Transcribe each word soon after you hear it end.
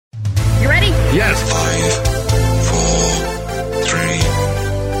Yes. 5, 4, 3,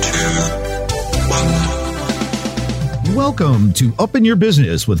 2, 1. Welcome to Up in Your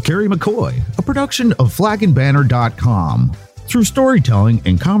Business with Carrie McCoy, a production of flagandbanner.com. Through storytelling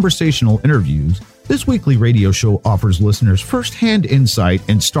and conversational interviews, this weekly radio show offers listeners first-hand insight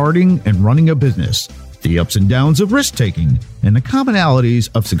in starting and running a business, the ups and downs of risk-taking, and the commonalities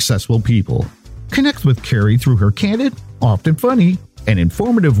of successful people. Connect with Carrie through her candid, often funny, and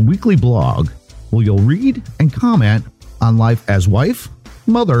informative weekly blog, where you'll read and comment on life as wife,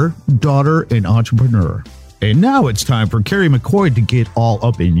 mother, daughter, and entrepreneur. And now it's time for Carrie McCoy to get all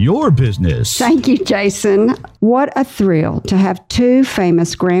up in your business. Thank you, Jason. What a thrill to have two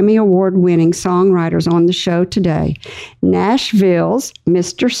famous Grammy Award-winning songwriters on the show today. Nashville's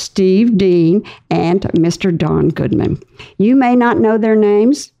Mr. Steve Dean and Mr. Don Goodman. You may not know their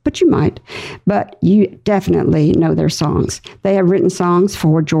names, but you might. But you definitely know their songs. They have written songs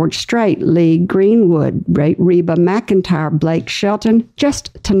for George Strait, Lee Greenwood, Reba McEntire, Blake Shelton,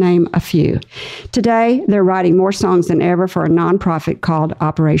 just to name a few. Today, they're writing more songs than ever for a nonprofit called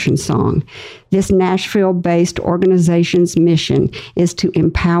Operation Song. This Nashville-based organization's mission is to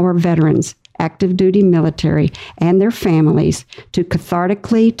empower veterans, active duty military, and their families to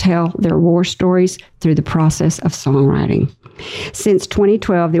cathartically tell their war stories through the process of songwriting. Since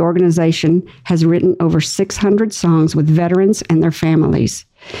 2012, the organization has written over 600 songs with veterans and their families.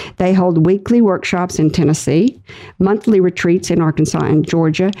 They hold weekly workshops in Tennessee, monthly retreats in Arkansas and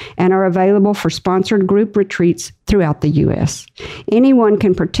Georgia, and are available for sponsored group retreats throughout the U.S. Anyone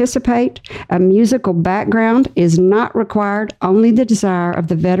can participate. A musical background is not required, only the desire of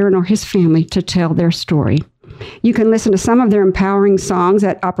the veteran or his family to tell their story. You can listen to some of their empowering songs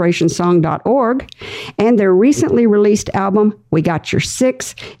at operationsong.org, and their recently released album, We Got Your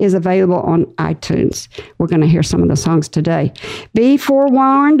Six, is available on iTunes. We're going to hear some of the songs today. Be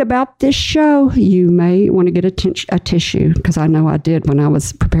forewarned about this show. You may want to get a tissue, because I know I did when I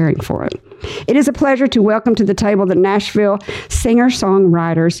was preparing for it. It is a pleasure to welcome to the table the Nashville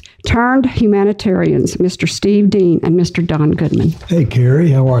singer-songwriters turned humanitarians, Mr. Steve Dean and Mr. Don Goodman. Hey, Carrie,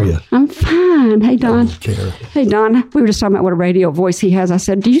 how are you? I'm fine. Hey, Don. Hey, Don. We were just talking about what a radio voice he has. I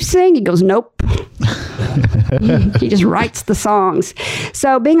said, do you sing? He goes, nope. He just writes the songs.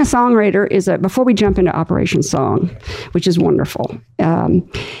 So being a songwriter is before we jump into Operation Song, which is wonderful,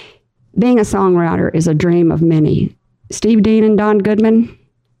 being a songwriter is a dream of many. Steve Dean and Don Goodman,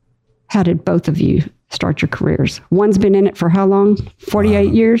 how did both of you start your careers? One's been in it for how long?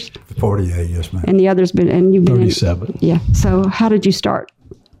 48 years? 48, yes, ma'am. And the other's been, and you've been 37. Yeah. So how did you start,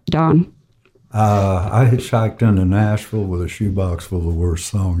 Don? I hitchhiked into Nashville with a shoebox full of the worst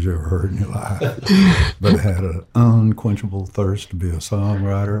songs you ever heard in your life. But I had an unquenchable thirst to be a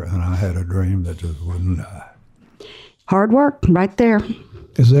songwriter, and I had a dream that just wouldn't die. Hard work, right there.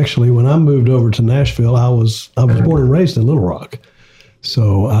 Because actually, when I moved over to Nashville, I was born and raised in Little Rock.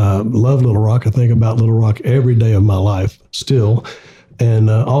 So I love Little Rock. I think about Little Rock every day of my life still, and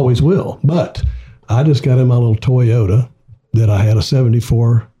always will. But I just got in my little Toyota that I had, a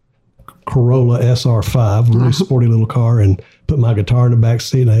 74 Corolla SR5, really sporty little car, and put my guitar in the back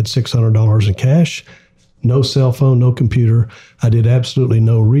seat. I had $600 in cash, no cell phone, no computer. I did absolutely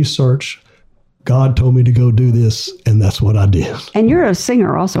no research. God told me to go do this, and that's what I did. And you're a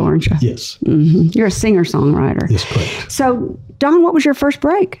singer also, aren't you? Yes. Mm-hmm. You're a singer-songwriter. Yes, correct. So, Don, what was your first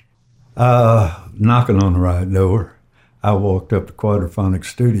break? Knocking on the right door. I walked up to Quadraphonic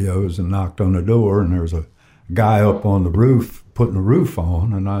Studios and knocked on the door, and there was a guy up on the roof putting the roof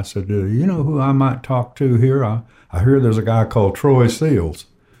on, and I said, you know who I might talk to here? I hear there's a guy called Troy Seals.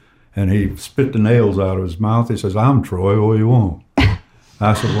 And he spit the nails out of his mouth. He says, I'm Troy, what do you want?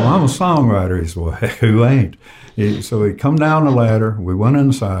 I said, well, I'm a songwriter. He said, well, heck, who ain't? So he come down the ladder. We went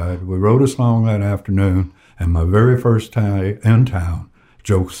inside. We wrote a song that afternoon. And my very first time in town,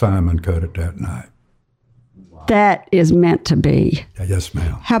 Joe Simon cut it that night. That is meant to be. Yes,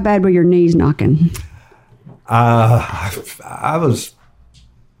 ma'am. How bad were your knees knocking? I was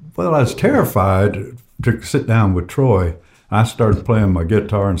terrified to sit down with Troy. I started playing my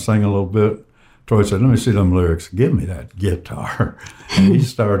guitar and singing a little bit. Troy said, let me see them lyrics. Give me that guitar. And he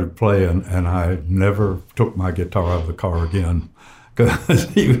started playing, and I never took my guitar out of the car again because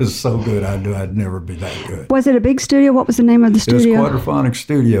he was so good. I knew I'd never be that good. Was it a big studio? What was the name of the studio? It was Quadraphonic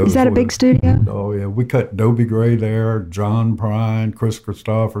Studios. Is that a big studio? Oh, yeah. We cut Dobie Gray there, John Prine, Chris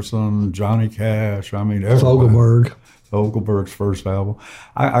Christopherson, Johnny Cash. I mean, everybody. Fogelberg's first album.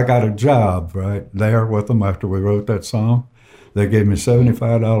 I got a job right there with them after we wrote that song. They gave me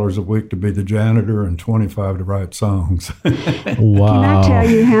 $75 a week to be the janitor and $25 to write songs. Wow. Can I tell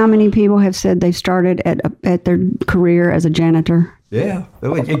you how many people have said they've started at at their career as a janitor? Yeah,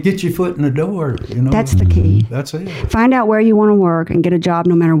 it gets your foot in the door. That's the key. That's it. Find out where you want to work and get a job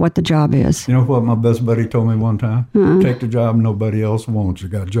no matter what the job is. You know what my best buddy told me one time? Take the job nobody else wants. You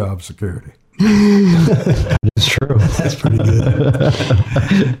got job security. It's true. That's pretty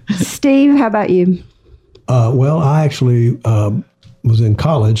good. Steve, how about you? Well, I actually was in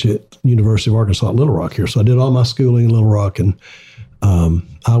college at University of Arkansas at Little Rock here. So I did all my schooling in Little Rock. And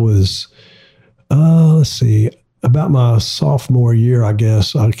I was, about my sophomore year, I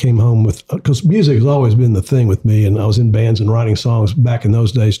guess, I came home with, because music has always been the thing with me. And I was in bands and writing songs back in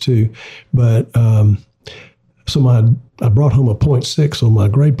those days too. But so I brought home a 0.6 on my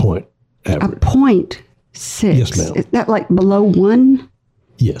grade point average. A 0.6? Yes, ma'am. Is that like below 1?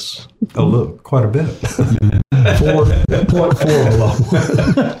 Yes. Oh, look, quite a bit. 4.4 below.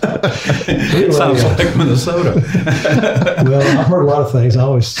 Anyway, Sounds like Minnesota. Well, I've heard a lot of things.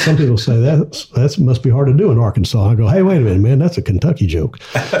 Some people say that must be hard to do in Arkansas. I go, hey, wait a minute, man, that's a Kentucky joke.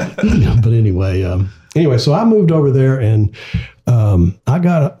 But anyway, so I moved over there, and I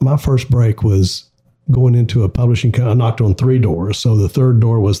got my first break was going into a publishing company. I knocked on 3 doors. So the third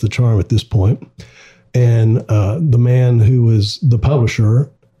door was the charm at this point. And the man who was the publisher,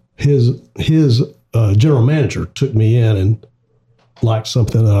 his general manager took me in and liked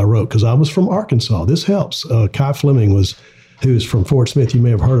something that I wrote because I was from Arkansas. This helps. Kai Fleming who's from Fort Smith. You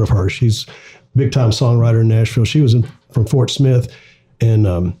may have heard of her. She's a big-time songwriter in Nashville. She was from Fort Smith.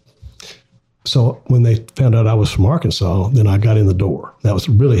 And so when they found out I was from Arkansas, then I got in the door. That was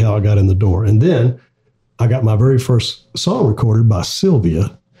really how I got in the door. And then I got my very first song recorded by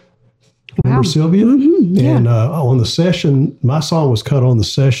Sylvia. Remember Sylvia? Mm-hmm, yeah. And on the session, my song was cut on the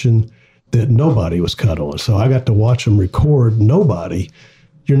session that Nobody was cut on. So I got to watch them record Nobody.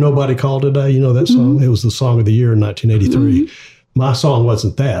 Your Nobody Call Today, you know that song? Mm-hmm. It was the song of the year in 1983. Mm-hmm. My song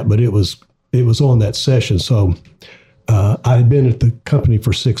wasn't that, but it was on that session. So I had been at the company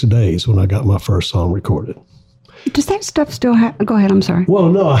for 6 days when I got my first song recorded. Does that stuff still go ahead, I'm sorry. Well,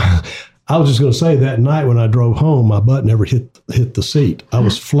 no, I was just going to say that night when I drove home, my butt never hit the seat. I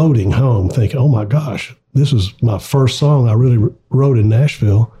was floating home thinking, oh my gosh, this was my first song I really wrote in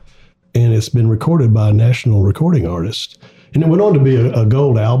Nashville. And it's been recorded by a national recording artist. And it went on to be a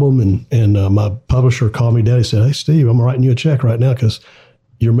gold album. And my publisher called me down. He said, hey, Steve, I'm writing you a check right now because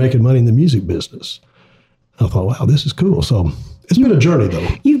you're making money in the music business. I thought, wow, this is cool. So it's been a journey, though.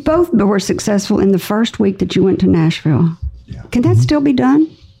 You both were successful in the first week that you went to Nashville. Yeah. Can that still be done?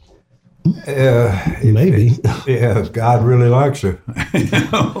 Maybe. Yeah, God really likes you.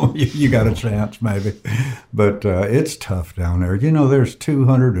 You got a chance, maybe. But it's tough down there. You know, there's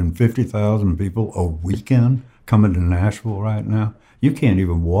 250,000 people a weekend coming to Nashville right now. You can't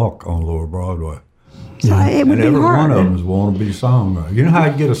even walk on Lower Broadway. So it would and be every hard. one of them is want to be a songwriter. You know how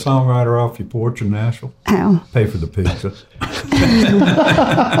you get a songwriter off your porch in Nashville? How? Pay for the pizza.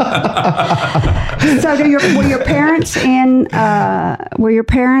 So were your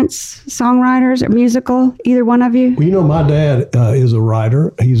parents songwriters or musical? Either one of you? Well, you know, my dad is a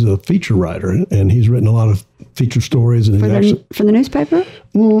writer. He's a feature writer, and he's written a lot of feature stories. And For the newspaper?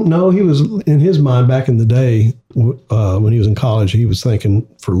 No, he was, in his mind back in the day, when he was in college, he was thinking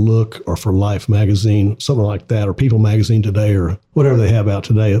for Look or for Life magazine, something like that, or People magazine today, or whatever they have out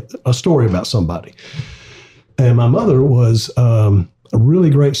today, a story about somebody. And my mother was a really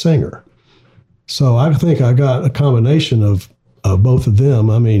great singer. So I think I got a combination of both of them.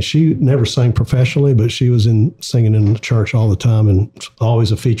 I mean, she never sang professionally, but she was singing in the church all the time and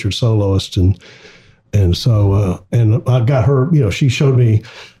always a featured soloist. And so I got her, you know, she showed me,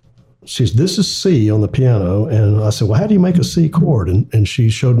 this is C on the piano. And I said, well, how do you make a C chord? And she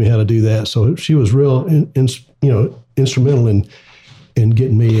showed me how to do that. So she was real, instrumental in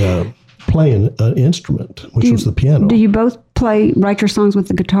getting me playing an instrument, which was the piano. Do you both write your songs with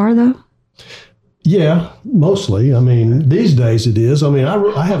the guitar, though? Yeah, mostly. I mean, these days it is. I mean,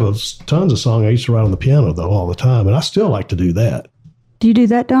 I have tons of songs I used to write on the piano, though, all the time, and I still like to do that. Do you do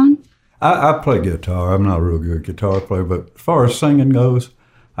that, Don? I play guitar. I'm not a real good guitar player, but as far as singing goes,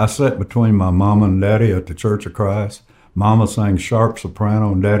 I sat between my mama and daddy at the Church of Christ. Mama sang sharp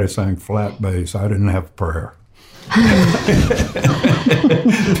soprano and daddy sang flat bass. I didn't have prayer.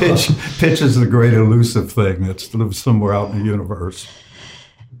 Pitch is the great elusive thing that lives somewhere out in the universe.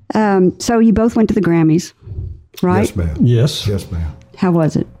 So you both went to the Grammys, right? Yes, ma'am. Yes. Yes, ma'am. How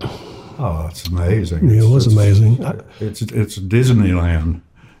was it? Oh, it's amazing. Yeah, it was amazing. It's Disneyland.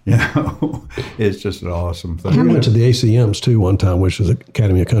 You know, it's just an awesome thing. We went to the ACMs too one time, which is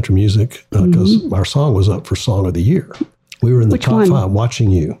Academy of Country Music, because our song was up for Song of the Year. We were in the top 5, Watching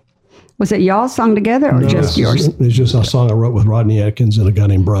You. Was it y'all's song together or just yours? It's just a song I wrote with Rodney Atkins and a guy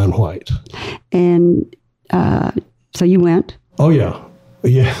named Brian White. And So you went? Oh, yeah.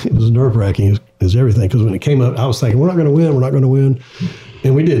 Yeah, it was nerve-wracking as everything, because when it came up, I was thinking, we're not going to win,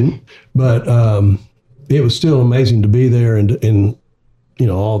 and we didn't. But it was still amazing to be there and you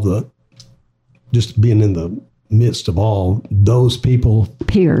know, all the, just being in the midst of all those people.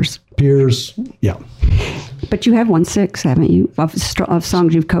 Peers, yeah. But you have won 6, haven't you, of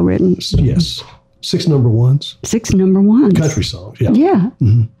songs you've co-written? Yes. 6 number ones. 6 number ones. Country songs, yeah. Yeah.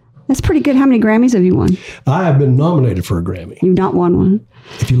 Mm-hmm. That's pretty good. How many Grammys have you won? I have been nominated for a Grammy. You've not won one?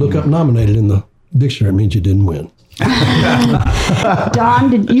 If you look up nominated in the dictionary, it means you didn't win.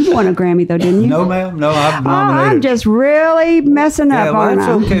 Don, you won a Grammy, though, didn't you? No, ma'am. No, I've nominated. I'm just really messing up, aren't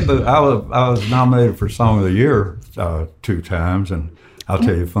I? It's okay, but I was nominated for Song of the Year 2 times, and I'll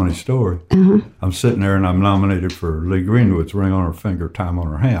tell you a funny story. Uh-huh. I'm sitting there, and I'm nominated for Lee Greenwood's Ring on Her Finger, Time on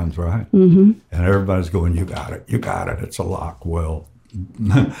Her Hands, right? Mm-hmm. And everybody's going, you got it, it's a lock. Well,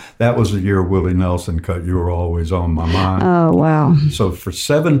 that was the year Willie Nelson cut You Were Always on My Mind. Oh, wow. So for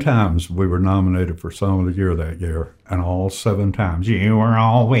 7 times we were nominated for Song of the Year that year, and all 7 times, you were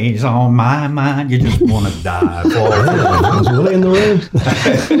always on my mind. You just want to die. Was Willie in the room?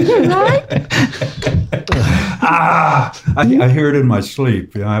 Right? I hear it in my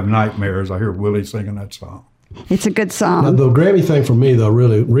sleep. I have nightmares. I hear Willie singing that song. It's a good song. Now, the Grammy thing for me, though,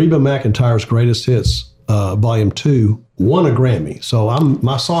 really, Reba McEntire's Greatest Hits, Volume 2, won a Grammy. So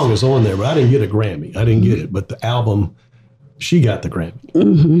my song is on there, but I didn't get a Grammy. I didn't get it. But the album, she got the Grammy.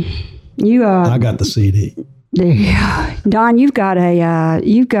 Mm-hmm. I got the CD. Don, you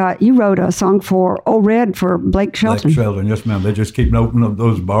wrote a song for Old Red for Blake Shelton. Blake Shelton, yes, ma'am. They just keep opening up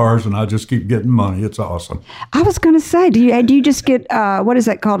those bars, and I just keep getting money. It's awesome. I was going to say, do you just get what is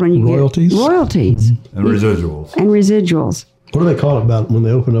that called when you royalties? Get royalties and residuals. And residuals. What do they call it about when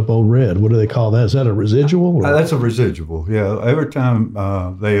they open up Old Red? What do they call that? Is that a residual? That's a residual. Yeah. Every time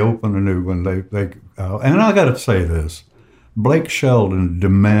they open a new one, and I got to say this: Blake Shelton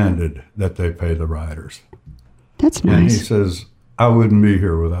demanded that they pay the writers. That's nice. And he says, I wouldn't be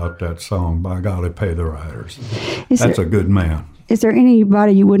here without that song. By golly, pay the writers. That's a good man. Is there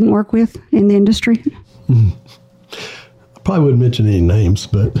anybody you wouldn't work with in the industry? I probably wouldn't mention any names,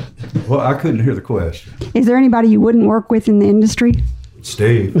 but... Well, I couldn't hear the question. Is there anybody you wouldn't work with in the industry?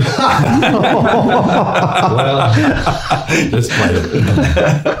 Steve. Well, just play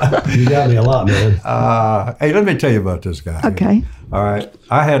it. You got me a lot, man. Hey, let me tell you about this guy. Okay. All right.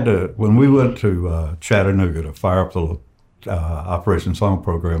 I had to, when we went to Chattanooga to fire up the Operation Song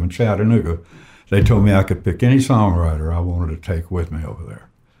program in Chattanooga, they told me I could pick any songwriter I wanted to take with me over there.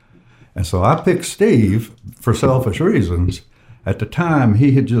 And so I picked Steve for selfish reasons. At the time,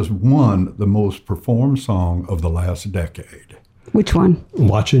 he had just won the most performed song of the last decade. Which one?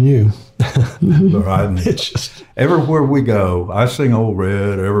 Watching You. It's just everywhere we go, I sing Old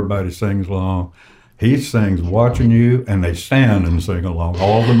Red, everybody sings along. He sings Watching You, and they stand and sing along.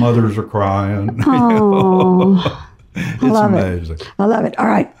 All the mothers are crying. Oh, it's amazing. I love it. All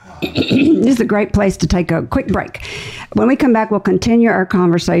right. This is a great place to take a quick break. When we come back, we'll continue our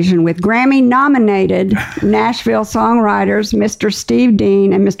conversation with Grammy-nominated Nashville songwriters, Mr. Steve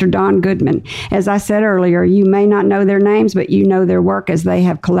Dean and Mr. Don Goodman. As I said earlier, you may not know their names, but you know their work as they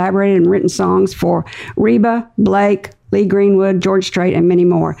have collaborated and written songs for Reba, Blake, Lee Greenwood, George Strait, and many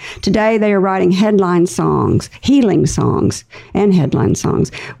more. Today, they are writing headline songs, healing songs, and headline songs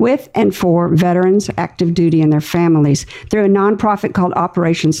with and for veterans, active duty, and their families through a nonprofit called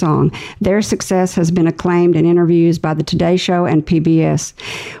Operation Song. Their success has been acclaimed in interviews by the Today Show and PBS.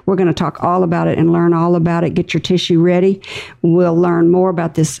 We're going to talk all about it and learn all about it. Get your tissue ready. We'll learn more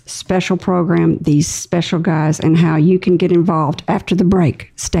about this special program, these special guys, and how you can get involved after the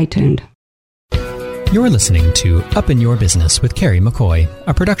break. Stay tuned. You're listening to Up in Your Business with Carrie McCoy,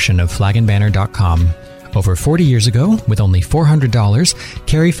 a production of flagandbanner.com. Over 40 years ago, with only $400,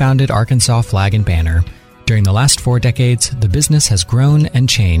 Carrie founded Arkansas Flag and Banner. During the last 4 decades, the business has grown and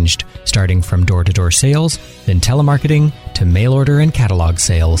changed, starting from door-to-door sales, then telemarketing, to mail order and catalog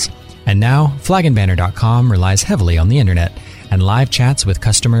sales. And now, flagandbanner.com relies heavily on the internet and live chats with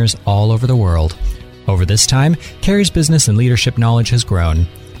customers all over the world. Over this time, Carrie's business and leadership knowledge has grown.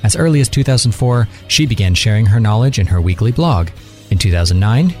 As early as 2004, she began sharing her knowledge in her weekly blog. In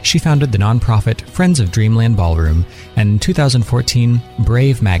 2009, she founded the nonprofit Friends of Dreamland Ballroom, and in 2014,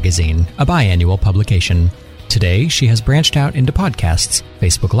 Brave Magazine, a biannual publication. Today, she has branched out into podcasts,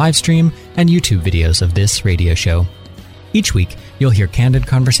 Facebook Livestream, and YouTube videos of this radio show. Each week, you'll hear candid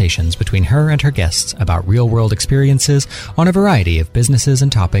conversations between her and her guests about real-world experiences on a variety of businesses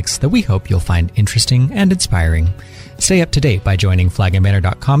and topics that we hope you'll find interesting and inspiring. Stay up to date by joining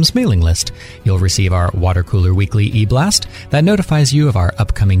flagandbanner.com's mailing list. You'll receive our Water Cooler Weekly e-blast that notifies you of our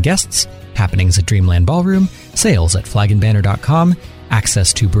upcoming guests, happenings at Dreamland Ballroom, sales at flagandbanner.com,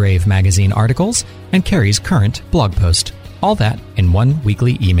 access to Brave magazine articles, and Carrie's current blog post. All that in one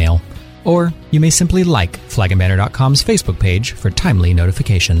weekly email. Or you may simply like flagandbanner.com's Facebook page for timely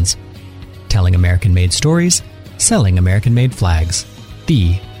notifications. Telling American-made stories, selling American-made flags.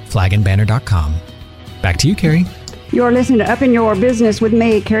 TheFlagandBanner.com. Back to you, Carrie. You're listening to Up in Your Business with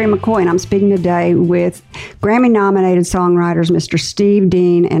me, Carrie McCoy, and I'm speaking today with Grammy-nominated songwriters Mr. Steve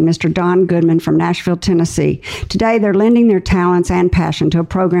Dean and Mr. Don Goodman from Nashville, Tennessee. Today, they're lending their talents and passion to a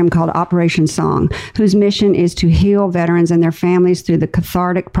program called Operation Song, whose mission is to heal veterans and their families through the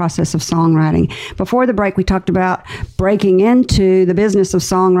cathartic process of songwriting. Before the break, we talked about breaking into the business of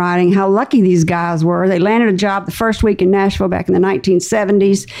songwriting, how lucky these guys were. They landed a job the first week in Nashville back in the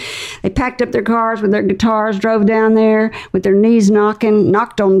 1970s. They packed up their cars with their guitars, drove down there with their knees knocked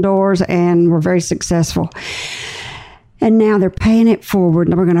on doors, and were very successful. And now they're paying it forward,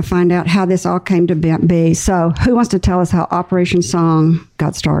 and we're going to find out how this all came to be. So who wants to tell us how Operation Song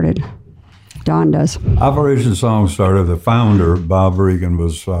got started? Don does. Operation Song started, the founder, Bob Regan,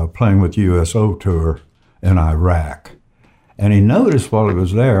 was playing with USO Tour in Iraq. And he noticed while he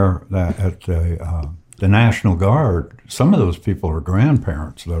was there that at the National Guard, some of those people are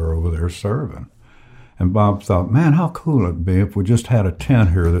grandparents that are over there serving. And Bob thought, man, how cool it'd be if we just had a tent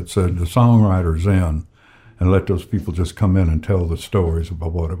here that said the songwriters in, and let those people just come in and tell the stories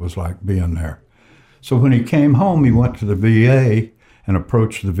about what it was like being there. So when he came home, he went to the VA and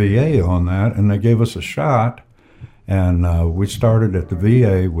approached the VA on that, and they gave us a shot. And we started at the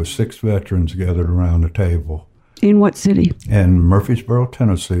VA with 6 veterans gathered around the table. In what city? In Murfreesboro,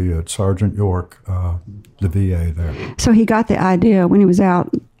 Tennessee, at Sergeant York, the VA there. So he got the idea when he was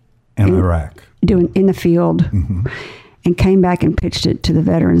out in Iraq. Doing in the field, and came back and pitched it to the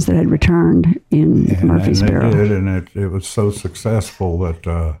veterans that had returned in Murfreesboro. And they did, and it was so successful that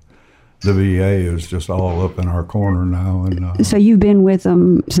the VA is just all up in our corner now. And so you've been with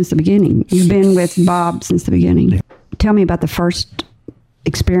them since the beginning. You've been with Bob since the beginning. Yeah. Tell me about the first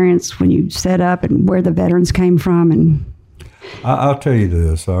experience when you set up and where the veterans came from. And I'll tell you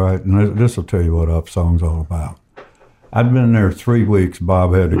this, all right, and this will tell you what Up Song's all about. I'd been there 3 weeks.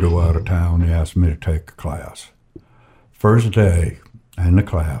 Bob had to go out of town. He asked me to take a class. First day in the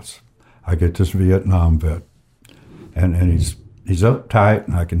class, I get this Vietnam vet, and he's uptight,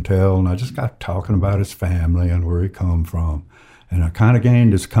 and I can tell, and I just got talking about his family and where he come from, and I kind of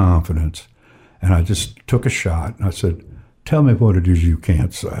gained his confidence, and I just took a shot, and I said, tell me what it is you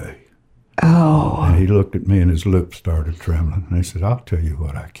can't say. Oh. And he looked at me, and his lips started trembling, and he said, I'll tell you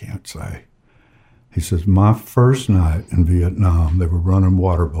what I can't say. He says, my first night in Vietnam, they were running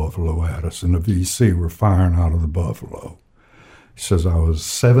water buffalo at us, and the VC were firing out of the buffalo. He says, I was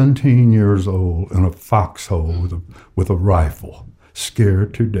 17 years old in a foxhole with a rifle,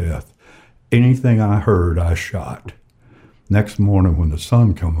 scared to death. Anything I heard, I shot. Next morning when the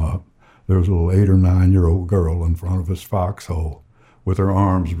sun come up, there was a little 8 or 9-year-old girl in front of his foxhole with her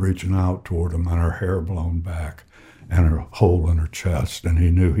arms reaching out toward him and her hair blown back and her hole in her chest, and he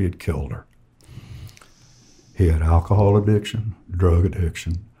knew he had killed her. He had alcohol addiction, drug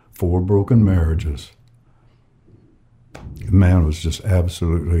addiction, 4 broken marriages. The man was just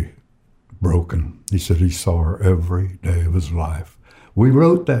absolutely broken. He said he saw her every day of his life. We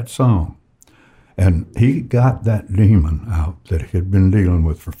wrote that song, and he got that demon out that he had been dealing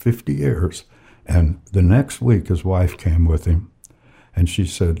with for 50 years. And the next week, his wife came with him, and she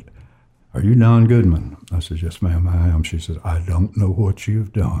said, are you Don Goodman? I said, yes, ma'am, I am. She said, I don't know what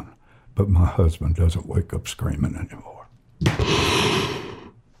you've done, but my husband doesn't wake up screaming anymore.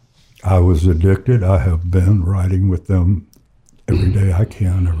 I was addicted. I have been writing with them every day I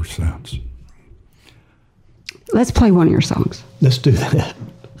can ever since. Let's play one of your songs. Let's do that.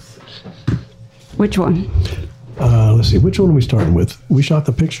 Which one? Let's see. Which one are we starting with? We shot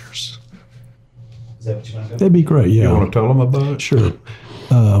the pictures. Is that what you want to do? That'd be great, yeah. You want to tell them about it? Sure.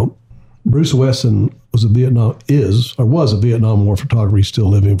 Bruce Wesson was a Vietnam War photographer. He's still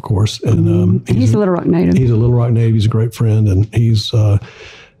living, of course. And he's a Little Rock native. He's a Little Rock native. He's a great friend. And he's,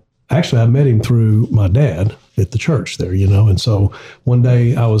 actually, I met him through my dad at the church there, And so one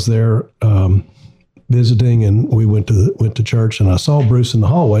day I was there visiting, and we went to church, and I saw Bruce in the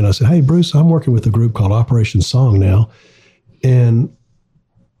hallway, and I said, hey, Bruce, I'm working with a group called Operation Song now, and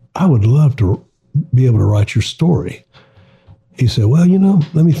I would love to be able to write your story. He said, well,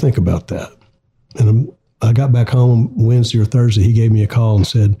 let me think about that. And I got back home Wednesday or Thursday, he gave me a call and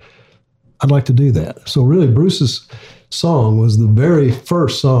said, I'd like to do that. So really, Bruce's song was the very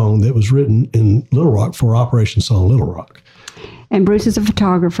first song that was written in Little Rock for Operation Song Little Rock. And Bruce is a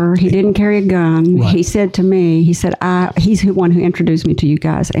photographer. He didn't carry a gun. Right. He said to me, he's the one who introduced me to you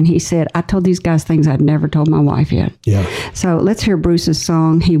guys. And he said, I told these guys things I'd never told my wife yet. Yeah. So let's hear Bruce's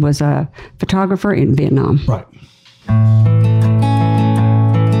song. He was a photographer in Vietnam. Right.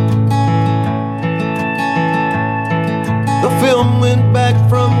 The film went back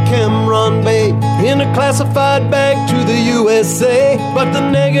from Cameron Bay in a classified bag to the USA, but the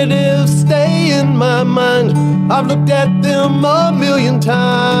negatives stay in my mind. I've looked at them a million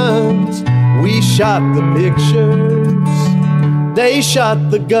times. We shot the pictures, they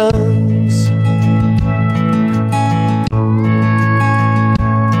shot the guns.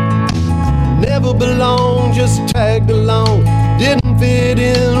 Never belonged, just tagged along. Didn't fit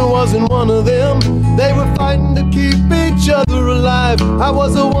in, wasn't one of them. They were fighting to keep each other alive. I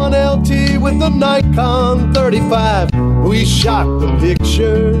was a 1LT with a Nikon 35. We shot the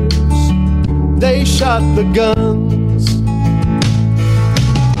pictures, they shot the guns.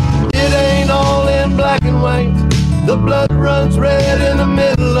 It ain't all in black and white. The blood runs red in the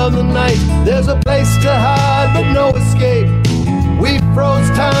middle of the night. There's a place to hide but no escape. We froze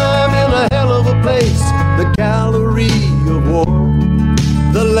time in a hell of a place, the gallery of war,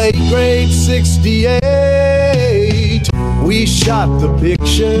 the late great 68. We shot the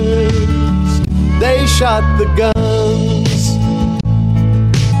pictures, they shot the guns.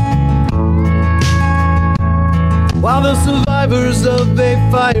 While the survivors of a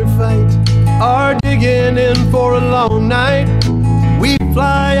firefight are digging in for a long night, we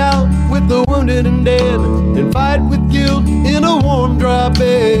fly out with the wounded and dead and fight with guilt in a warm, dry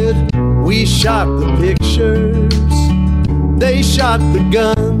bed. We shot the pictures, they shot the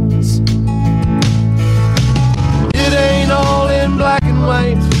guns. It ain't all in black and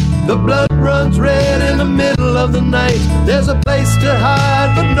white. The blood runs red in the middle of the night. There's a place to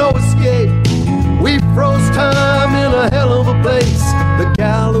hide but no escape. We froze time in a hell of a place, the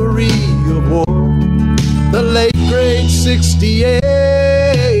gallery of war, the late great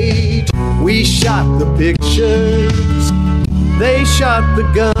 68. We shot the pictures, they shot the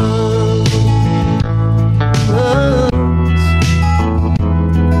guns.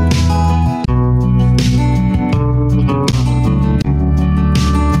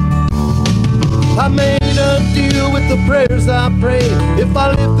 I made a deal with the prayers I prayed. If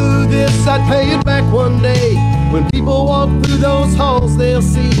I live through this, I'd pay it back one day. When people walk through those halls, they'll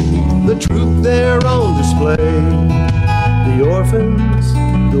see the truth there on display. The orphans,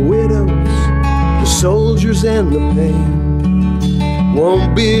 the widows, the soldiers and the pain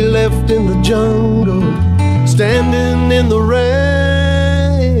won't be left in the jungle, standing in the rain.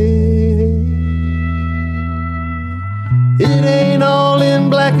 It ain't all in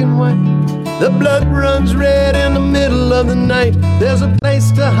black and white. The blood runs red in the middle of the night. There's a place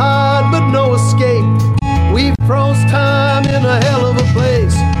to hide but no escape. We froze time in a hell of a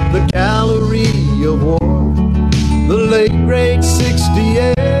place, the gallery of war, the late great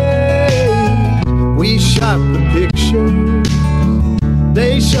 68. We shot the pictures,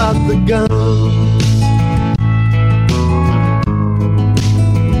 they shot the guns.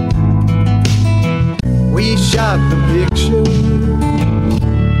 We shot the pictures.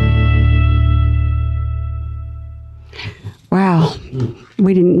 Wow.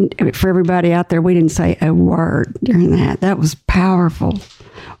 We didn't, for everybody out there, we didn't say a word during that. That was powerful,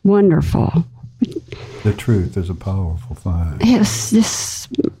 wonderful. The truth is a powerful thing. Yes, this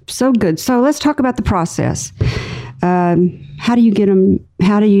so good. So let's talk about the process. How do you get them?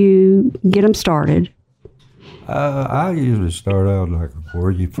 How do you get them started? I usually start out like, where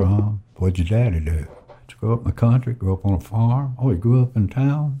are you from? What'd your daddy do? Did you grow up in the country? Grow up on a farm? Oh, you grew up in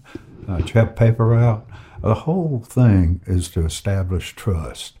town? Did you have paper out? The whole thing is to establish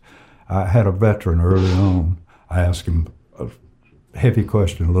trust. I had a veteran early on. I asked him a heavy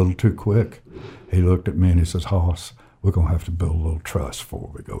question a little too quick. He looked at me and he says, Hoss, we're going to have to build a little trust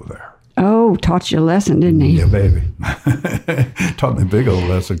before we go there. Oh, taught you a lesson, didn't he? Yeah, baby. Taught me a big old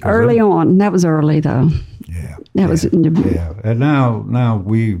lesson. Early on. That was early, though. Yeah. That was. Yeah. And now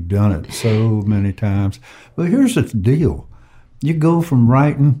we've done it so many times. But here's the deal. You go from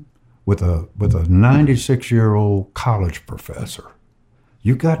writing with a 96-year-old college professor.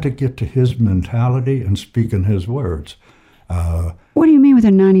 You got to get to his mentality and speaking his words. What do you mean with a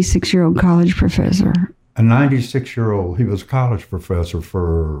 96-year-old college professor? A 96-year-old, he was a college professor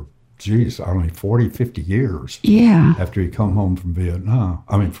for, 40, 50 years. Yeah. After he come home from Vietnam,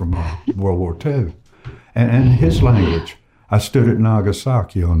 from World War II. And his language, I stood at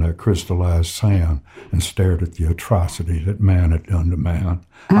Nagasaki on that crystallized sand and stared at the atrocity that man had done to man.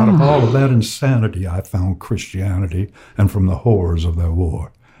 Out of all of that insanity, I found Christianity, and from the horrors of that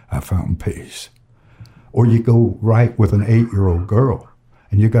war, I found peace. Or you go right with an 8-year-old girl,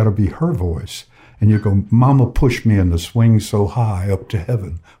 and you got to be her voice. And you go, Mama pushed me in the swing so high up to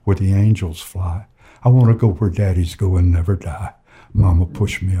heaven where the angels fly. I want to go where daddies go and never die. Mama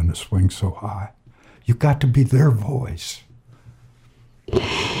pushed me in the swing so high. You got to be their voice.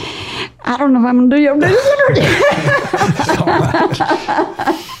 I don't know if I'm going to do your business.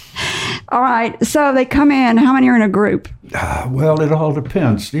 All right. So they come in. How many are in a group? Well, it all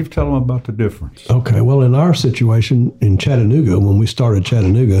depends. Steve, tell them about the difference. Okay. Well, in our situation in Chattanooga, when we started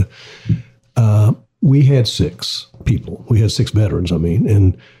Chattanooga, we had 6 people. We had 6 veterans,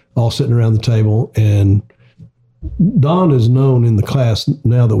 and all sitting around the table. And Don is known in the class,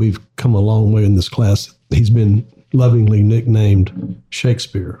 now that we've come a long way in this class, he's been lovingly nicknamed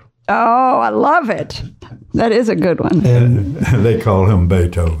Shakespeare. Oh, I love it. That is a good one. And they call him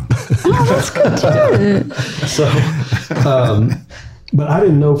Beethoven. Oh, that's good too. So, but I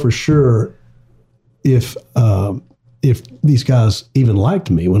didn't know for sure if these guys even liked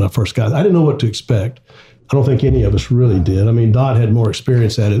me when I first got. I didn't know what to expect. I don't think any of us really did. I mean, Dot had more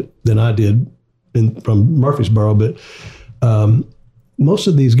experience at it than I did from Murfreesboro, but most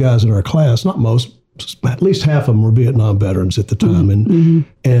of these guys in our class, not most, at least half of them were Vietnam veterans at the time,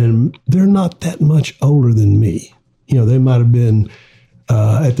 and they're not that much older than me. They might have been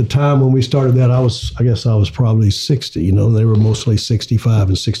at the time when we started that. I guess I was probably 60. They were mostly 65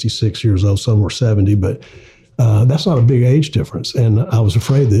 and 66 years old. Some were 70, but that's not a big age difference. And I was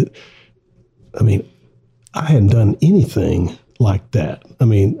afraid that, I hadn't done anything like that.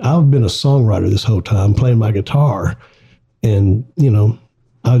 I've been a songwriter this whole time, playing my guitar, and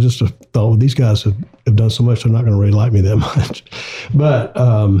I just thought, well, these guys have done so much, they're not going to really like me that much. But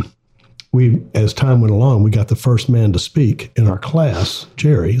as time went along, we got the first man to speak in our class.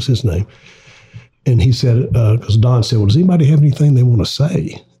 Jerry is his name. And he said, because Don said, well, does anybody have anything they want to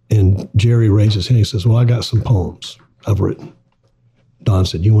say? And Jerry raised his hand. He says, well, I got some poems I've written. Don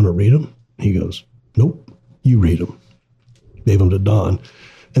said, you want to read them? He goes, nope, you read them. Gave them to Don.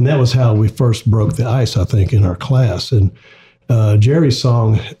 And that was how we first broke the ice, I think, in our class. And Jerry's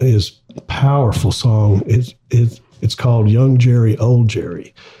song is a powerful song. It's called Young Jerry, Old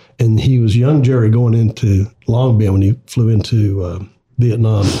Jerry. And he was young Jerry going into Long Binh when he flew into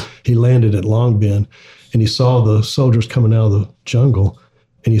Vietnam. He landed at Long Binh, and he saw the soldiers coming out of the jungle,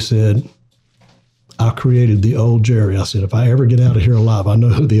 and he said, I created the old Jerry. I said, if I ever get out of here alive, I know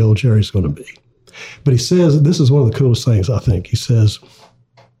who the old Jerry's going to be. But he says, this is one of the coolest things, I think. He says,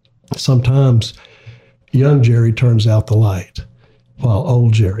 sometimes young Jerry turns out the light while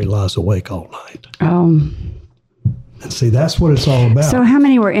old Jerry lies awake all night. And see, that's what it's all about. So how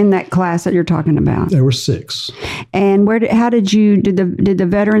many were in that class that you're talking about? There were 6. And did the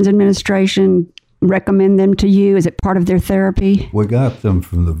Veterans Administration recommend them to you? Is it part of their therapy? We got them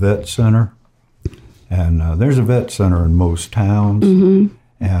from the vet center, and there's a vet center in most towns. Mm-hmm.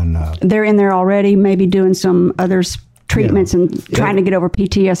 And they're in there already, maybe doing some other treatments and trying to get over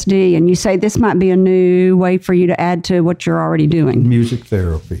PTSD. And you say this might be a new way for you to add to what you're already doing. Music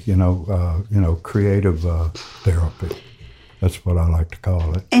therapy, creative therapy. That's what I like to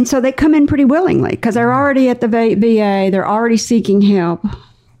call it. And so they come in pretty willingly because they're already at the VA. They're already seeking help.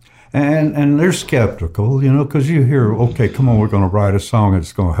 And they're skeptical, because you hear, okay, come on, we're going to write a song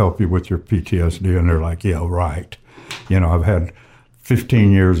that's going to help you with your PTSD. And they're like, yeah, right. I've had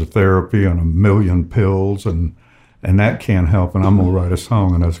 15 years of therapy and 1 million pills, and that can't help, and I'm going to write a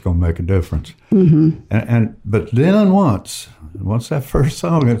song, and that's going to make a difference. Mm-hmm. But then once that first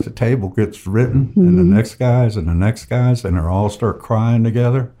song at the table gets written, and the next guys, and they all start crying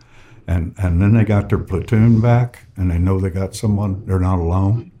together, and then they got their platoon back, and they know they got someone, they're not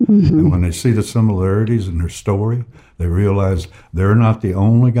alone. Mm-hmm. And when they see the similarities in their story, they realize they're not the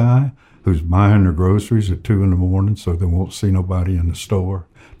only guy who's buying their groceries at 2 a.m. so they won't see nobody in the store,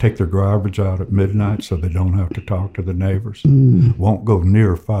 take their garbage out at midnight so they don't have to talk to the neighbors, won't go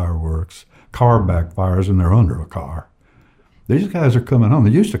near fireworks, car backfires and they're under a car. These guys are coming home. They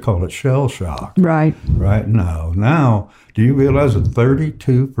used to call it shell shock. Right. Right now. Now, do you realize that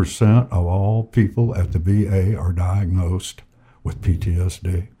 32% of all people at the VA are diagnosed with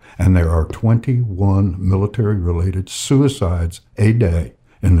PTSD? And there are 21 military-related suicides a day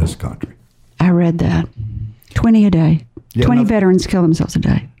in this country. I read that. 20 a day. Yeah, 20 veterans kill themselves a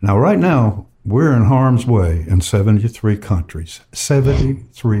day. Now, right now, we're in harm's way in 73 countries.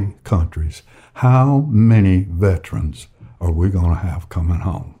 73 countries. How many veterans are we going to have coming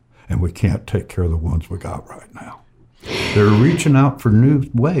home? And we can't take care of the ones we got right now. They're reaching out for new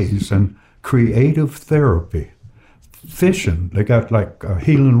ways and creative therapy. Fishing, they got like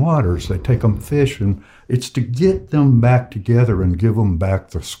Healing Waters. They take them fishing. It's to get them back together and give them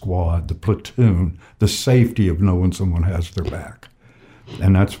back the squad, the platoon, the safety of knowing someone has their back.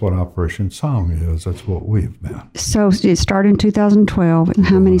 And that's what Operation Song is. That's what we've been. So it started in 2012. And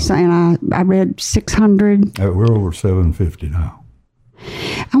how many songs? And I read 600. We're over 750 now.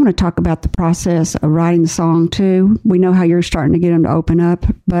 I want to talk about the process of writing the song, too. We know how you're starting to get them to open up,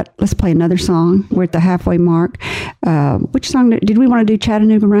 but let's play another song. We're at the halfway mark. Which song did we want to do?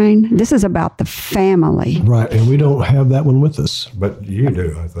 Chattanooga Rain? This is about the family. Right, and we don't have that one with us. But you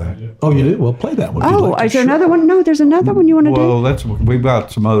do, I think. Oh, you do? Well, play that one. Oh, is there another one? No, there's another one you want to do? Well, we've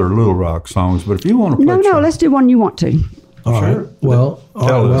got some other Little Rock songs, but if you want to play... No, let's do one you want to. All right. Well,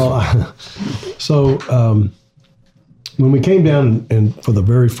 so... when we came down, and for the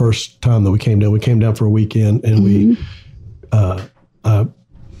very first time that we came down for a weekend, and we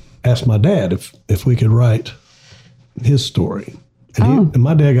asked my dad if we could write his story. And, and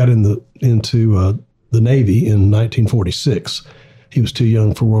my dad got into the Navy in 1946. He was too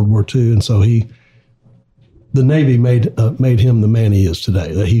young for World War II, and so the Navy made him the man he is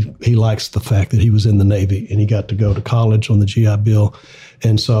today. That he likes the fact that he was in the Navy and he got to go to college on the GI Bill,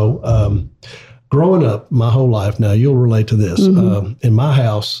 and so. Growing up my whole life, now you'll relate to this. In my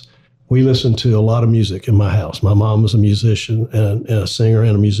house, we listened to a lot of music in my house. My mom was a musician and a singer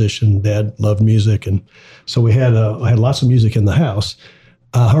and a musician. Dad loved music, and so I had lots of music in the house.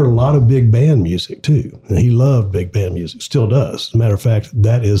 I heard a lot of big band music too, and he loved big band music. Still does. As a matter of fact,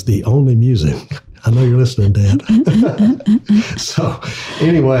 that is the only music. I know you're listening, Dad. So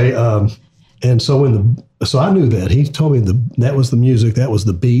anyway, and so I knew that. He told me that was the music, that was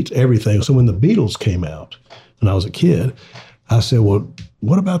the beat, everything. So when the Beatles came out, when I was a kid, I said, well,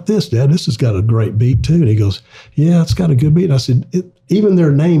 what about this, Dad? This has got a great beat too. And he goes, yeah, it's got a good beat. And I said, even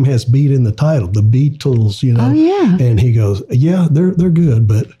their name has beat in the title, the Beatles, you know. Oh, yeah. And he goes, yeah, they're good,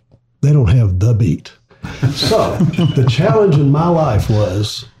 but they don't have the beat. So the challenge in my life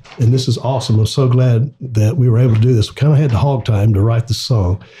was, and this is awesome. I'm so glad that we were able to do this. We kind of had the hog time to write the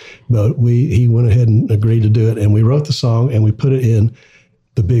song, but he went ahead and agreed to do it. And we wrote the song and we put it in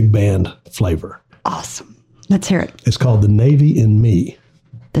the big band flavor. Awesome. Let's hear it. It's called The Navy in Me.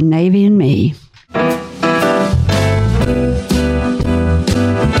 The Navy in Me.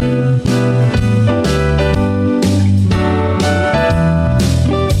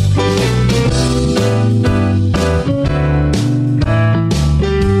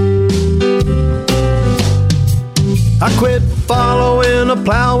 I quit following a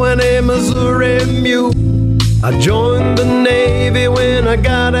plow and a Missouri mule. I joined the Navy when I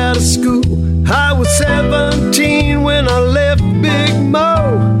got out of school. I was 17 when I left Big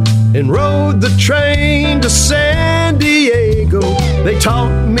Mo and rode the train to San Diego. They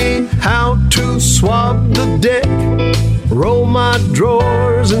taught me how to swab the deck, roll my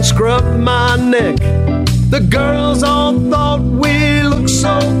drawers and scrub my neck. The girls all thought we looked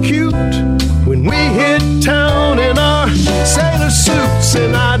so cute when we hit town in our sailor suits.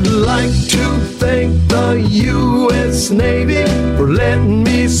 And I'd like to thank the U.S. Navy for letting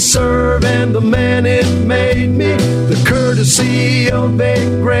me serve and the man it made me. The courtesy of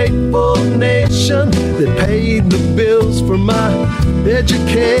a grateful nation that paid the bills for my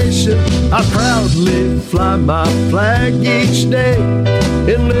education. I proudly fly my flag each day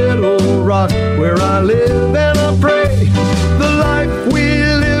in Little Rock where I live and I pray. The life we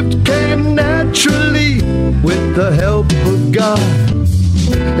lived came naturally with the help of God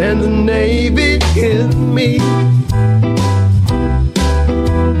and the Navy in me.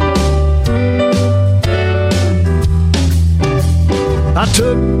 I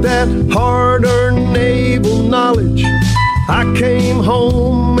took that hard-earned naval knowledge. I came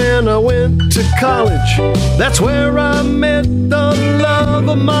home and I went to college. That's where I met the love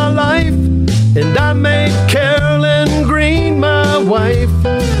of my life, and I made Carolyn Green my wife.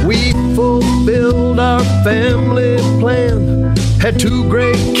 We fulfilled our family plan, had 2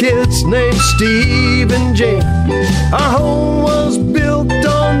 great kids named Steve and Jan. Our home was built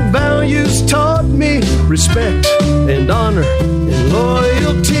on values taught me respect and honor and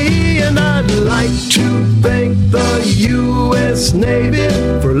loyalty. And I'd like to thank the U.S. Navy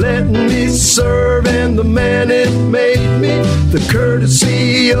for letting me serve and the man it made me. The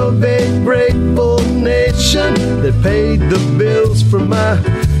courtesy of a grateful nation that paid the bills for my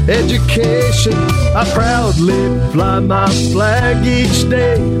education. I proudly fly my flag each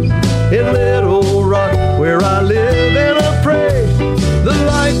day in Little Rock where I live and I pray. The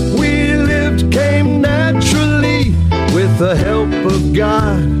life we lived came naturally with the help of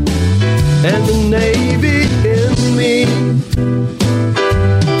God and the Navy in me.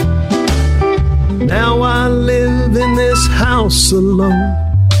 Now I live in this house alone.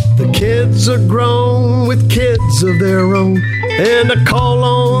 The kids are grown with kids of their own, and I call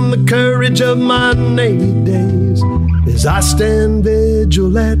on the courage of my Navy days as I stand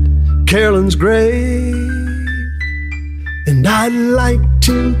vigil at Carolyn's grave. And I'd like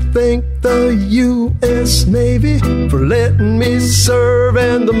to thank the U.S. Navy for letting me serve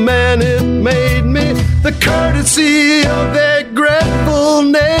and the man it made me, the courtesy of that grateful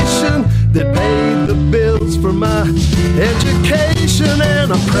nation that paid the bills for my education.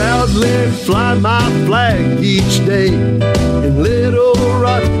 And I proudly fly my flag each day in Little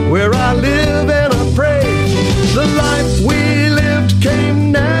Rock where I live and I pray. The life we lived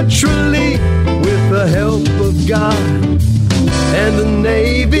came naturally with the help of God and the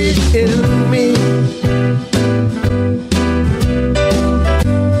Navy in me.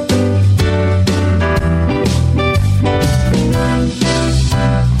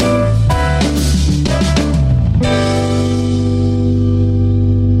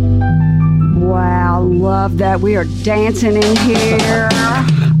 Wow, love that. We are dancing in here.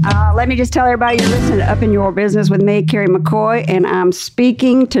 Let me just tell everybody you're listening to Up in Your Business with me, Carrie McCoy, and I'm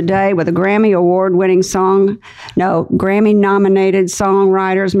speaking today with a Grammy Award-winning Grammy-nominated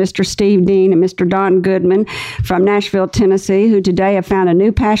songwriters, Mr. Steve Dean and Mr. Don Goodman from Nashville, Tennessee, who today have found a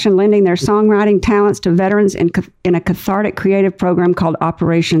new passion lending their songwriting talents to veterans in a cathartic creative program called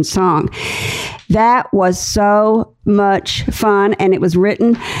Operation Song. That was so much fun, and it was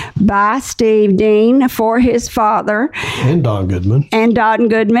written by Steve Dean for his father. And Don Goodman. And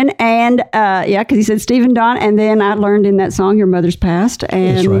because he said Steve and Don, and then I learned in that song, Your Mother's Passed,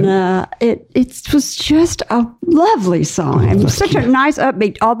 and right. It was just a lovely song. It was such a nice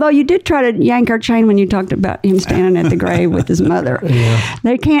upbeat, although you did try to yank our chain when you talked about him standing at the grave with his mother. Yeah.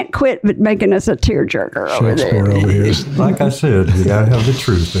 They can't quit but making us a tearjerker over there. Over here. Like I said, you got to have the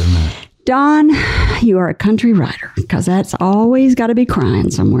truth in there. Don, you are a country writer, because that's always got to be crying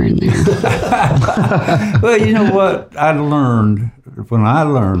somewhere in there. Well, you know what? When I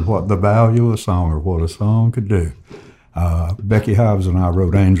learned what the value of a song or what a song could do, Becky Hives and I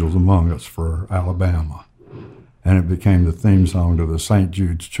wrote Angels Among Us for Alabama. And it became the theme song to the St.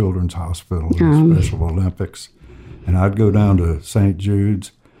 Jude's Children's Hospital in the Special Olympics. And I'd go down to St.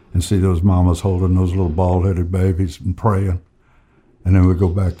 Jude's and see those mamas holding those little bald-headed babies and praying. And then we go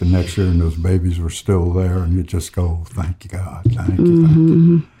back the next year, and those babies were still there, and you just go, thank you, God, thank you, thank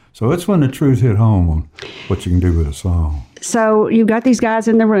you. So it's when the truth hit home on what you can do with a song. So you've got these guys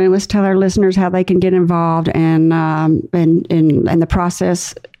in the room. Let's tell our listeners how they can get involved and the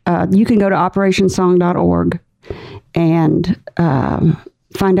process. You can go to operationsong.org and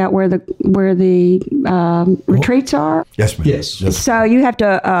find out where the retreats are. Yes, ma'am. Yes. So you have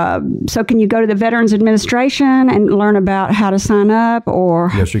to. So can you go to the Veterans Administration and learn about how to sign up,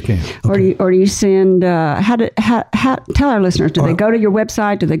 or yes, you can. Or do you send? How tell our listeners? Do they go to your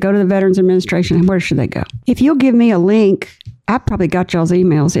website? Do they go to the Veterans Administration? Where should they go? If you'll give me a link. I probably got y'all's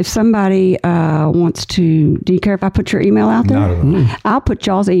emails. If somebody wants to, do you care if I put your email out there? Not at all. I'll put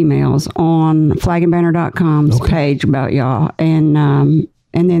y'all's emails on flagandbanner.com's page about y'all, and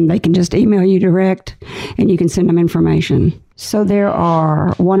then they can just email you direct, and you can send them information. So there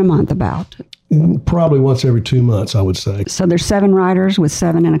are one a month about. Probably once every 2 months, I would say. So there's 7 writers with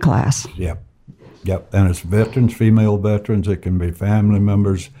 7 in a class. Yep. And it's veterans, female veterans. It can be family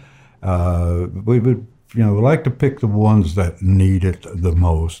members. We would, like to pick the ones that need it the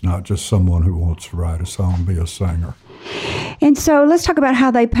most, not just someone who wants to write a song, be a singer. And so let's talk about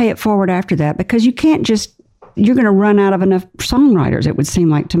how they pay it forward after that, because you can't just, you're going to run out of enough songwriters, it would seem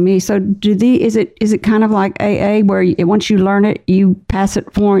like to me. So is it kind of like AA, where once you learn it, you pass it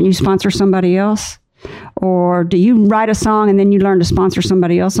forward and you sponsor somebody else? Or do you write a song and then you learn to sponsor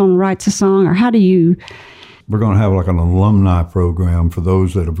somebody else on writes a song? Or how do you... We're going to have like an alumni program for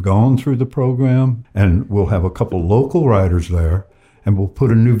those that have gone through the program, and we'll have a couple local writers there, and we'll put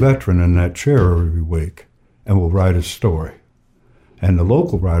a new veteran in that chair every week, and we'll write a story. And the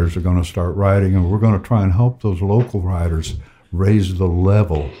local writers are going to start writing, and we're going to try and help those local writers raise the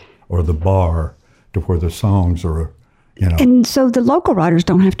level or the bar to where the songs are, And so the local writers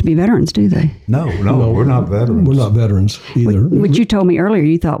don't have to be veterans, do they? No, we're not veterans. We're not veterans either. Which you told me earlier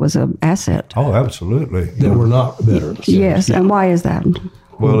you thought was an asset. Oh, absolutely. That we're not veterans. Yes, and why is that?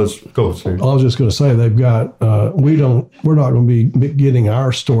 Well, let's go, Steve. I was just going to say they've got. We're not going to be getting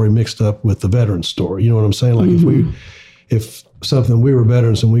our story mixed up with the veteran story. You know what I'm saying? Like if something we were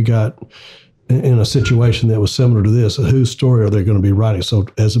veterans and we got in a situation that was similar to this, whose story are they going to be writing? So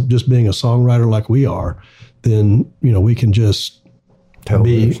as just being a songwriter like we are, then we can just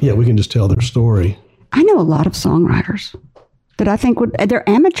we can just tell their story. I know a lot of songwriters that I think they're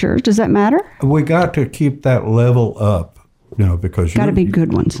amateurs. Does that matter? We got to keep that level up, because got to be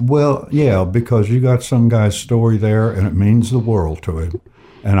good ones. Well, yeah, because you got some guy's story there, and it means the world to him.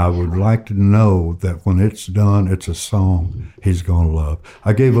 And I would like to know that when it's done, it's a song he's going to love.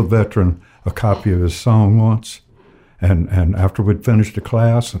 I gave a veteran a copy of his song once, and after we'd finished the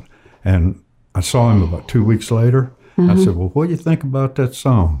class, and I saw him about 2 weeks later. I said, well, what do you think about that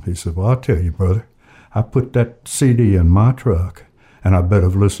song? He said, well, I'll tell you, brother. I put that CD in my truck, and I bet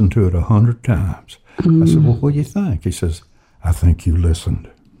I've listened to it 100 times. I said, well, what do you think? He says, I think you listened.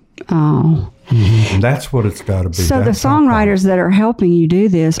 Oh. And that's what it's got to be. So the songwriters that are helping you do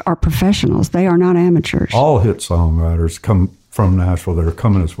this are professionals. They are not amateurs. All hit songwriters come from Nashville that are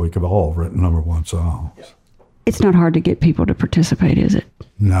coming this week have all written #1 songs. It's not hard to get people to participate, is it?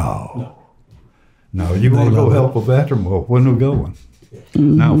 No, you want to go help a veteran? Well, when are we going?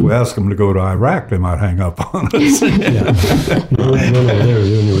 Now, if we ask them to go to Iraq, they might hang up on us. We're over there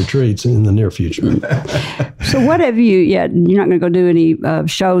doing the retreats in the near future. So what have you, you're not going to go do any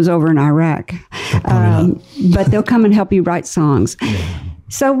shows over in Iraq, but they'll come and help you write songs. Yeah.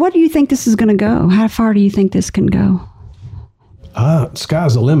 So what do you think this is going to go? How far do you think this can go?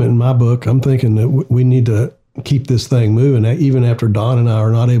 Sky's the limit in my book. I'm thinking that we need to keep this thing moving, even after Don and I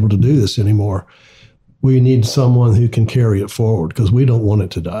are not able to do this anymore. We need someone who can carry it forward because we don't want it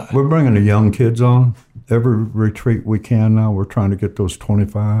to die. We're bringing the young kids on. Every retreat we can now, we're trying to get those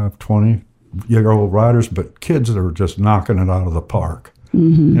 25, 20-year-old writers, but kids that are just knocking it out of the park.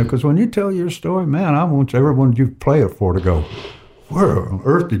 Because when you tell your story, man, I want everyone you play it for to go, where on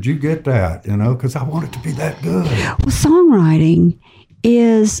earth did you get that? Because I want it to be that good. Well, songwriting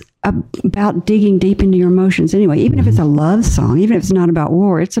is about digging deep into your emotions anyway. Even if it's a love song, even if it's not about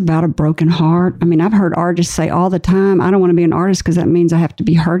war, it's about a broken heart. I mean, I've heard artists say all the time, I don't want to be an artist because that means I have to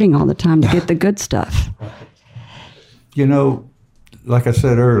be hurting all the time to get the good stuff. Like I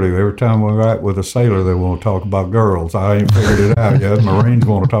said earlier, every time we write with a sailor, they want to talk about girls. I ain't figured it out yet. Marines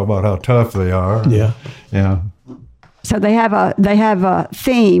want to talk about how tough they are. Yeah. So they have a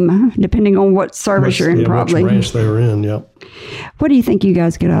theme depending on what service you're in, probably. Which branch they were in, yep. What do you think you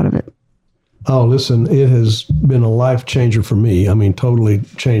guys get out of it? Oh, listen, it has been a life changer for me. I mean, totally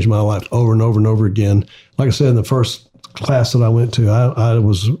changed my life over and over and over again. Like I said, in the first class that I went to, I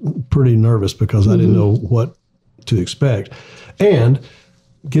was pretty nervous because I didn't know what to expect. And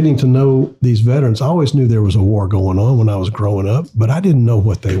getting to know these veterans, I always knew there was a war going on when I was growing up, but I didn't know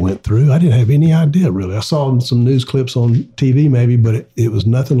what they went through. I didn't have any idea, really. I saw some news clips on TV maybe, but it was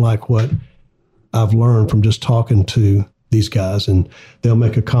nothing like what I've learned from just talking to these guys. And they'll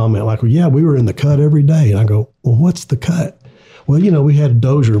make a comment like, well, yeah, we were in the cut every day. And I go, well, what's the cut? Well, we had a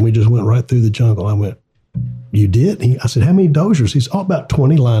dozer and we just went right through the jungle. I went, you did? I said, how many dozers? He's about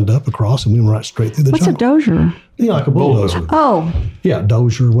 20 lined up across, and we went right straight through the jungle. What's a dozer? Like a bulldozer. Oh. Yeah,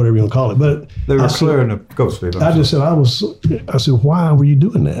 dozer, whatever you want to call it. But they were clearing the coast. I said, why were you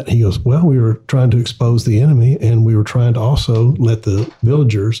doing that? He goes, well, we were trying to expose the enemy, and we were trying to also let the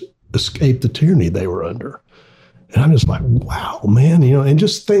villagers escape the tyranny they were under. And I'm just like, wow, man, and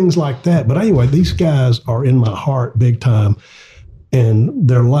just things like that. But anyway, these guys are in my heart big time. And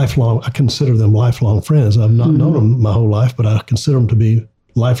they're lifelong, I consider them lifelong friends. I've not known them my whole life, but I consider them to be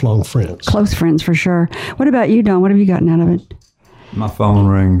lifelong friends. Close friends for sure. What about you, Don? What have you gotten out of it? My phone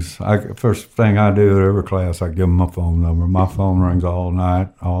rings. First thing I do at every class, I give them my phone number. My phone rings all night,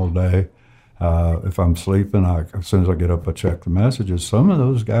 all day. If I'm sleeping, as soon as I get up, I check the messages. Some of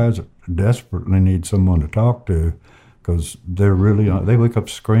those guys desperately need someone to talk to because they wake up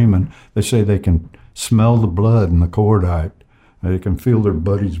screaming. They say they can smell the blood in the cordite. They can feel their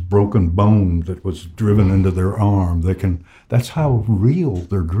buddy's broken bone that was driven into their arm. That's how real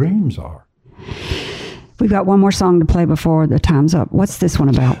their dreams are. We've got one more song to play before the time's up. What's this one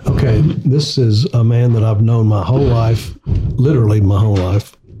about? Okay, this is a man that I've known my whole life, literally my whole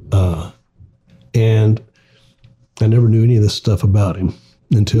life. And I never knew any of this stuff about him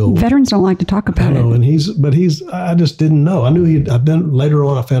until... Veterans don't like to talk about it. I know, I just didn't know. I knew later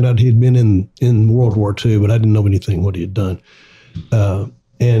on I found out he'd been in World War II, but I didn't know anything what he had done.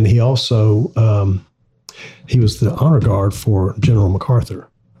 And he also, he was the honor guard for General MacArthur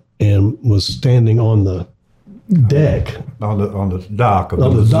and was standing on the deck. On the dock of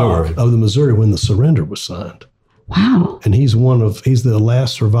the Missouri when the surrender was signed. Wow. And he's the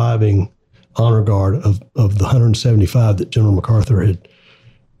last surviving honor guard of the 175 that General MacArthur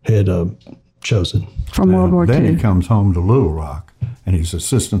had chosen. From World War II. Then he comes home to Little Rock, and he's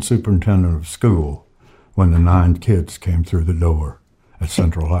assistant superintendent of school when the 9 kids came through the door at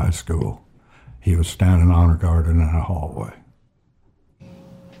Central High School. He was standing honor guard in a hallway.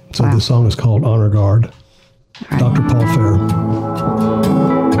 So Wow. the song is called Honor Guard. right. Dr. Paul Fair.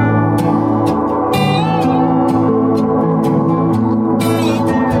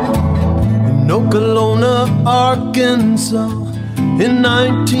 In Okolona, Arkansas, in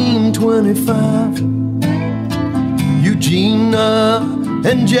 1925, Eugenia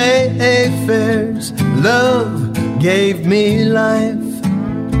and J.A. Fair's love gave me life.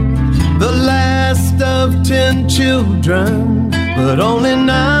 The last of 10 children, but only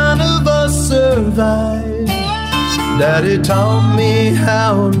 9 of us survived. Daddy taught me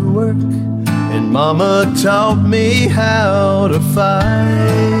how to work, and Mama taught me how to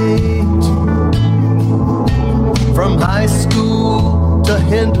fight. From high school to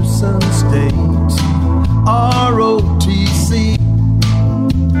Henderson State, ROTC,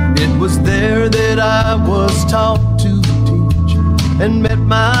 it was there that I was taught to teach and met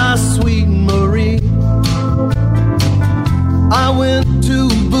my sweet Marie. I went to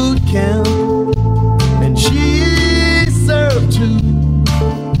boot camp and she served too.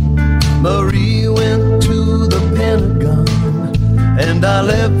 Marie went to the Pentagon and I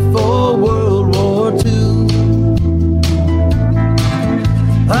left for World War II.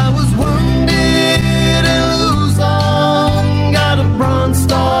 I was wounded in Luzon, got a Bronze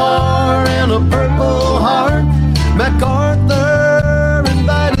Star and a Purple Heart. MacArthur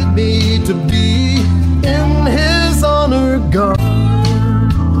invited me to be in his honor guard.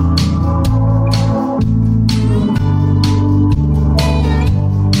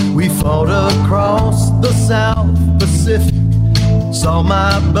 We fought across the South Pacific, saw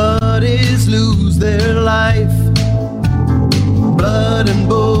my buddies lose their life. Blood and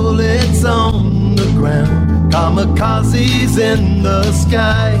bullets on the ground, kamikazes in the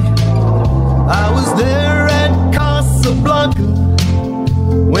sky. I was there at Casablanca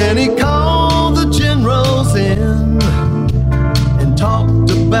when he called the generals in and talked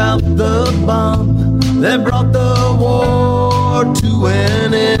about the bomb that brought the war to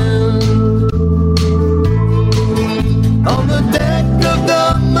an end. On the deck of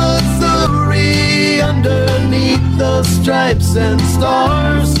the Missouri, underneath the stripes and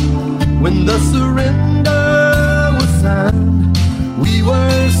stars, when the surrender was signed, we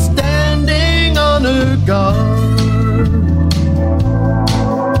were standing honor guard.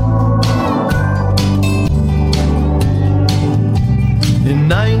 In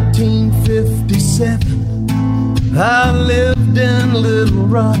 1957, I lived in Little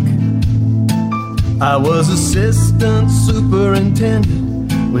Rock. I was assistant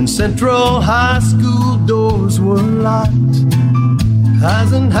superintendent when Central High School doors were locked.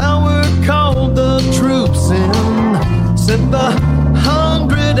 Eisenhower called the troops in, sent the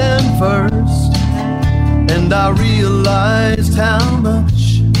 101st, and I realized how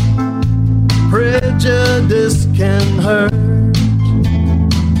much prejudice can hurt.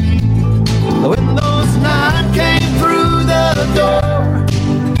 When those 9 came through the door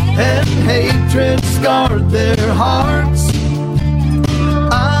and hatred scarred their hearts,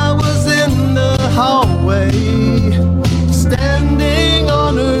 I was in the hallway, standing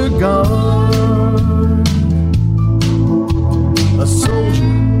honor guard. A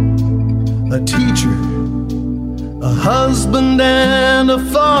soldier, a teacher, a husband and a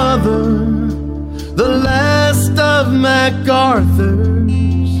father, the last of MacArthur's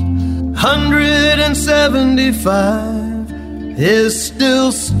 175 is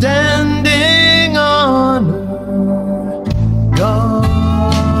still standing honor guard.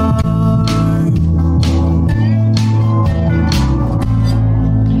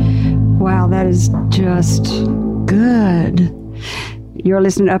 Wow, that is just good. You're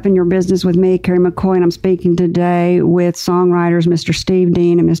listening to Up in Your Business with me, Carrie McCoy, and I'm speaking today with songwriters Mr. Steve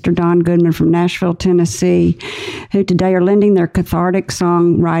Dean and Mr. Don Goodman from Nashville, Tennessee, who today are lending their cathartic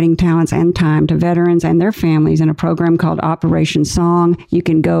songwriting talents and time to veterans and their families in a program called Operation Song. You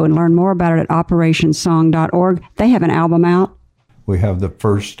can go and learn more about it at operationsong.org. They have an album out. We have the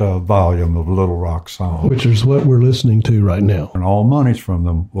first volume of Little Rock Songs. Which is what we're listening to right now. And all monies from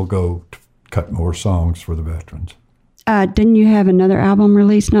them will go to cut more songs for the veterans. Didn't you have another album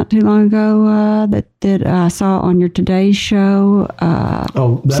released not too long ago that I saw on your Today Show?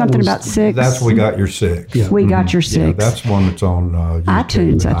 Something about 6. That's We Got Your 6. Yeah. We Got Your 6. Yeah, that's one that's on YouTube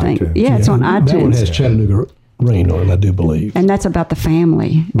iTunes, I think. iTunes. Yeah, it's on iTunes. That one has Chattanooga Rain on it, I do believe. And that's about the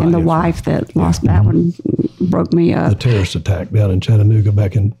family and the wife that lost. That one broke me up. The terrorist attack down in Chattanooga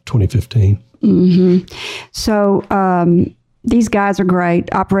back in 2015. Mm-hmm. So these guys are great.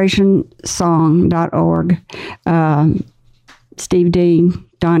 OperationSong.org. Steve Dean,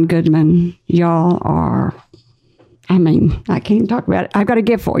 Don Goodman, y'all are, I can't talk about it. I've got a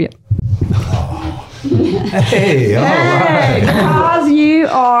gift for you. Hey, all right. Because you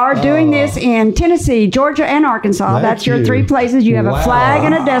are in Tennessee, Georgia, and Arkansas. That's your 3 places. You have a flag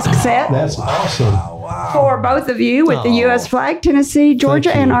and a desk set. That's awesome. For both of you with the U.S. flag, Tennessee,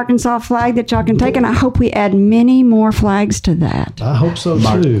 Georgia, and Arkansas flag that y'all can take. And I hope we add many more flags to that. I hope so,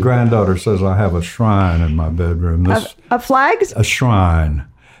 My too. granddaughter says I have a shrine in my bedroom. Of flags? A shrine,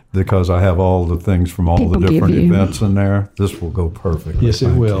 because I have all the things from all People the different give you. events in there. This will go perfectly. Yes, it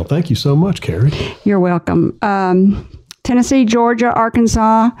Thank will. you. Thank you so much, Carrie. You're welcome. Tennessee, Georgia,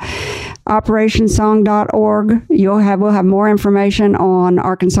 Arkansas, OperationSong.org. We'll have more information on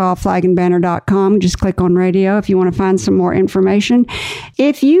ArkansasFlagandBanner.com. Just click on radio if you want to find some more information.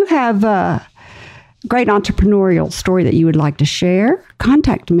 If you have a great entrepreneurial story that you would like to share,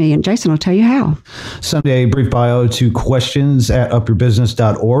 contact me and Jason will tell you how. Send a brief bio to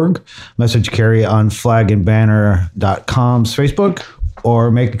questions@upyourbusiness.org. Message Carrie on flagandbanner.com's Facebook, or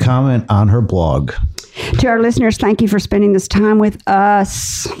make a comment on her blog. To our listeners, thank you for spending this time with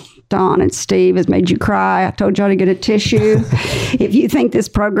us. Dawn and Steve has made you cry. I told y'all to get a tissue. If you think this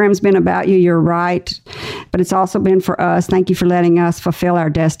program's been about you, you're right. But it's also been for us. Thank you for letting us fulfill our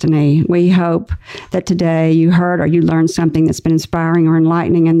destiny. We hope that today you heard or you learned something that's been inspiring or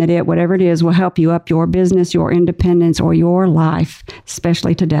enlightening, and that it, whatever it is, will help you up your business, your independence, or your life,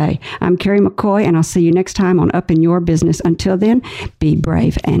 especially today. I'm Carrie McCoy, and I'll see you next time on Up in Your Business. Until then, be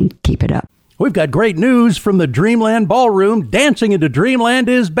brave and keep it up. We've got great news from the Dreamland Ballroom. Dancing into Dreamland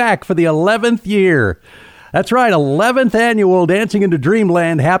is back for the 11th year. That's right, 11th annual Dancing into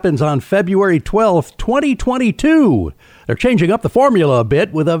Dreamland happens on February 12th, 2022. They're changing up the formula a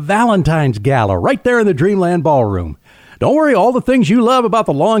bit with a Valentine's Gala right there in the Dreamland Ballroom. Don't worry, all the things you love about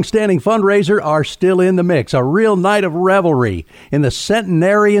the long-standing fundraiser are still in the mix. A real night of revelry in the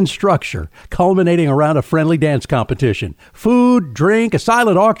centenarian structure, culminating around a friendly dance competition. Food, drink, a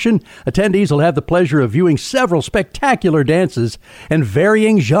silent auction. Attendees will have the pleasure of viewing several spectacular dances, and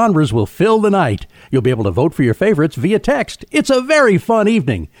varying genres will fill the night. You'll be able to vote for your favorites via text. It's a very fun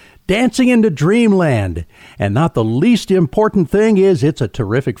evening. Dancing into Dreamland. And not the least important thing is it's a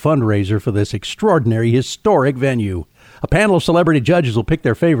terrific fundraiser for this extraordinary historic venue. A panel of celebrity judges will pick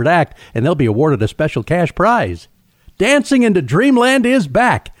their favorite act, and they'll be awarded a special cash prize. Dancing into Dreamland is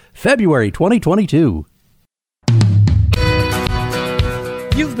back, February 2022.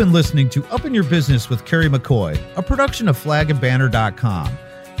 You've been listening to Up in Your Business with Carrie McCoy, a production of flagandbanner.com.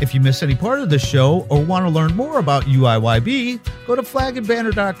 If you miss any part of the show or want to learn more about UIYB, go to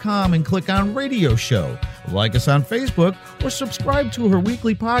flagandbanner.com and click on Radio Show. Like us on Facebook or subscribe to her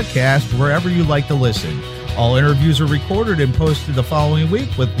weekly podcast wherever you like to listen. All interviews are recorded and posted the following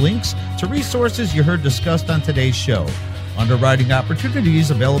week with links to resources you heard discussed on today's show. Underwriting opportunities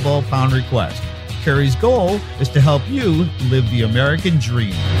available upon request. Carrie's goal is to help you live the American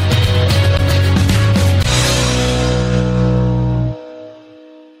dream.